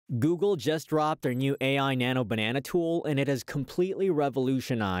Google just dropped their new AI Nanobanana tool, and it has completely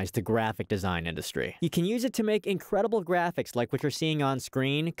revolutionized the graphic design industry. You can use it to make incredible graphics like what you're seeing on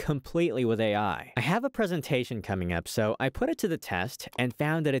screen completely with AI. I have a presentation coming up, so I put it to the test and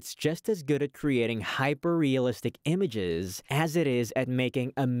found that it's just as good at creating hyper-realistic images as it is at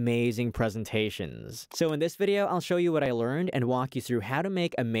making amazing presentations. So in this video, I'll show you what I learned and walk you through how to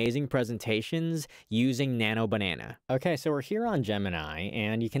make amazing presentations using Nanobanana. Okay, so we're here on Gemini,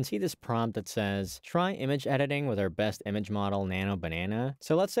 and you can see this prompt that says, try image editing with our best image model, Nanobanana.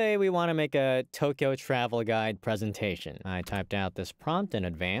 So let's say we want to make a Tokyo travel guide presentation. I typed out this prompt in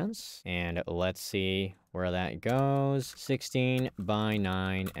advance, and let's see where that goes.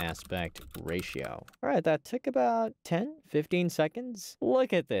 16:9 aspect ratio. All right, that took about 10-15 seconds.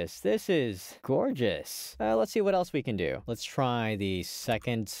 Look at this. This is gorgeous. Let's see what else we can do. Let's try the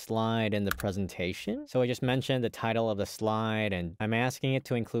second slide in the presentation. So I just mentioned the title of the slide, and I'm asking it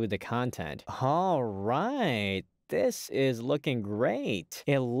to include the content. All right. This is looking great.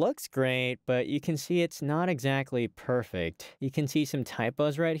 It looks great, but you can see it's not exactly perfect. You can see some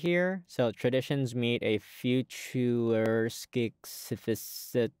typos right here. So traditions meet a futuristic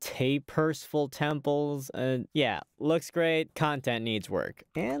purseful temples. Yeah, looks great. Content needs work.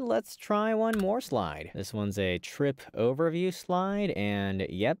 And let's try one more slide. This one's a trip overview slide, and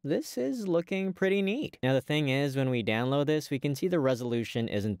yep, this is looking pretty neat. Now the thing is, when we download this, we can see the resolution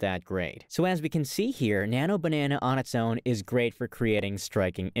isn't that great. So as we can see here, Nanobanana on its own is great for creating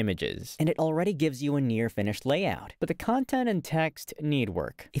striking images, and it already gives you a near finished layout, but the content and text need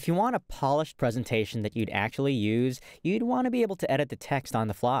work. If you want a polished presentation that you'd actually use, you'd want to be able to edit the text on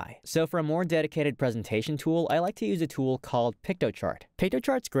the fly. So for a more dedicated presentation tool, I like to use a tool called Piktochart.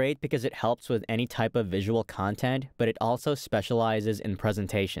 Piktochart's great because it helps with any type of visual content, but it also specializes in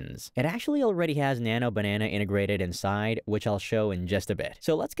presentations. It actually already has Nanobanana integrated inside, which I'll show in just a bit.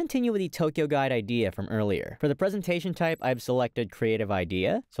 So let's continue with the Tokyo guide idea from earlier. For the presentation type, I've selected creative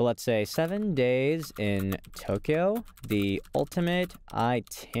idea. So let's say 7 days in Tokyo, the ultimate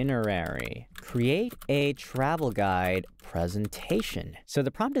itinerary. Create a travel guide presentation. So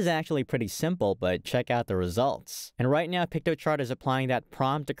the prompt is actually pretty simple, but check out the results. And right now, Piktochart is applying that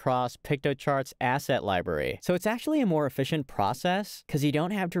prompt across Piktochart's asset library. So it's actually a more efficient process because you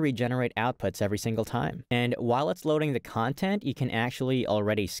don't have to regenerate outputs every single time. And while it's loading the content, you can actually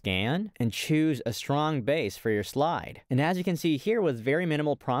already scan and choose a strong base for your slide. And as you can see here, with very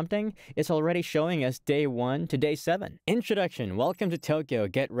minimal prompting, it's already showing us day 1 to day 7. Introduction. Welcome to Tokyo.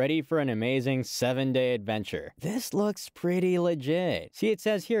 Get ready for an amazing 7-day adventure. This looks pretty legit. See, it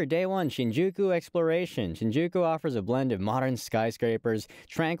says here, day 1, Shinjuku exploration. Shinjuku offers a blend of modern skyscrapers,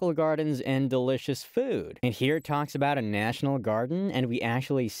 tranquil gardens, and delicious food. And here it talks about a national garden, and we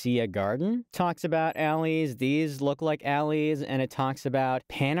actually see a garden. Talks about alleys. These look like alleys, and it talks about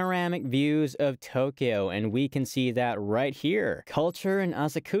panoramic views of Tokyo, and we can see that right here. Culture in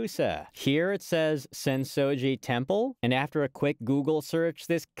Asakusa. Here it says Sensoji Temple, and after a quick Google search,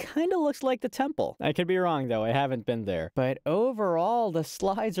 this kind of looks like the temple. I could be wrong though, I haven't been there. But overall, the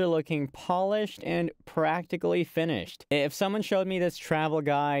slides are looking polished and practically finished. If someone showed me this travel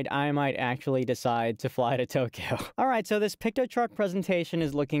guide, I might actually decide to fly to Tokyo. Alright, so this Piktochart presentation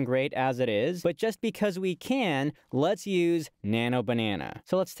is looking great as it is, but just because we can, let's use Nanobanana.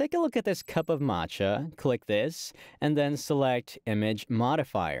 So let's take a look at this cup of matcha, click this, and then select Image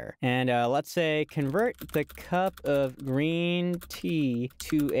Modifier. And let's say convert the cup of green tea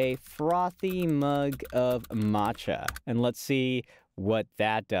to a frothy mug of matcha. And let's see what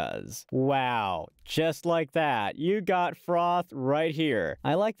that does. Wow, just like that. You got froth right here.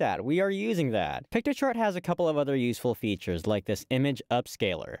 I like that. We are using that. Piktochart has a couple of other useful features, like this image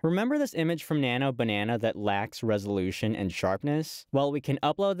upscaler. Remember this image from Nanobanana that lacks resolution and sharpness? Well, we can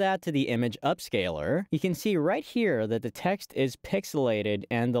upload that to the image upscaler. You can see right here that the text is pixelated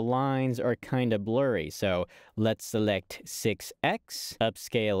and the lines are kind of blurry. So let's select 6x,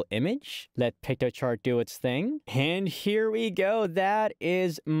 upscale image, let Piktochart do its thing. And here we go. That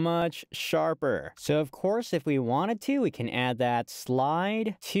is much sharper. So of course, if we wanted to, we can add that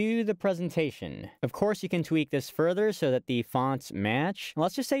slide to the presentation. Of course, you can tweak this further so that the fonts match.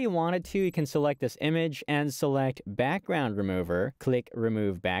 Let's just say you wanted to, you can select this image and select background remover. Click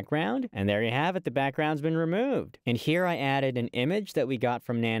remove background, and there you have it. The background's been removed. And here I added an image that we got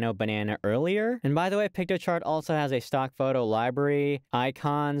from Nanobanana earlier. And by the way, Piktochart also has a stock photo library,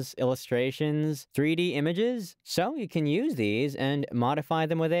 icons, illustrations, 3D images. So you can use these and modify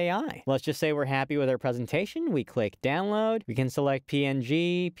them with AI. Let's just say we're happy with our presentation. We click download. We can select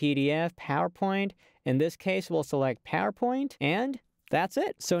PNG, PDF, PowerPoint. In this case, we'll select PowerPoint, and That's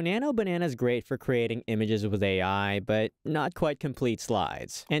it. So Nanobanana is great for creating images with AI, but not quite complete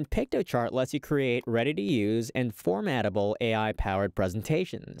slides. And Piktochart lets you create ready-to-use and formatable AI-powered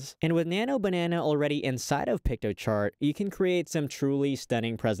presentations. And with Nanobanana already inside of Piktochart, you can create some truly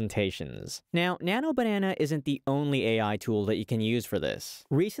stunning presentations. Now, Nanobanana isn't the only AI tool that you can use for this.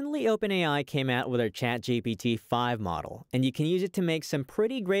 Recently, OpenAI came out with their ChatGPT 5 model, and you can use it to make some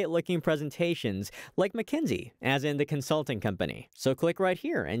pretty great-looking presentations like McKinsey, as in the consulting company. So click right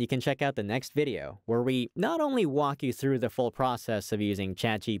here and you can check out the next video, where we not only walk you through the full process of using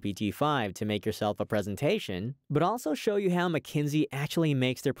ChatGPT 5 to make yourself a presentation, but also show you how McKinsey actually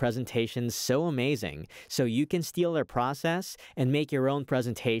makes their presentations so amazing, so you can steal their process and make your own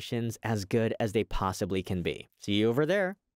presentations as good as they possibly can be. See you over there.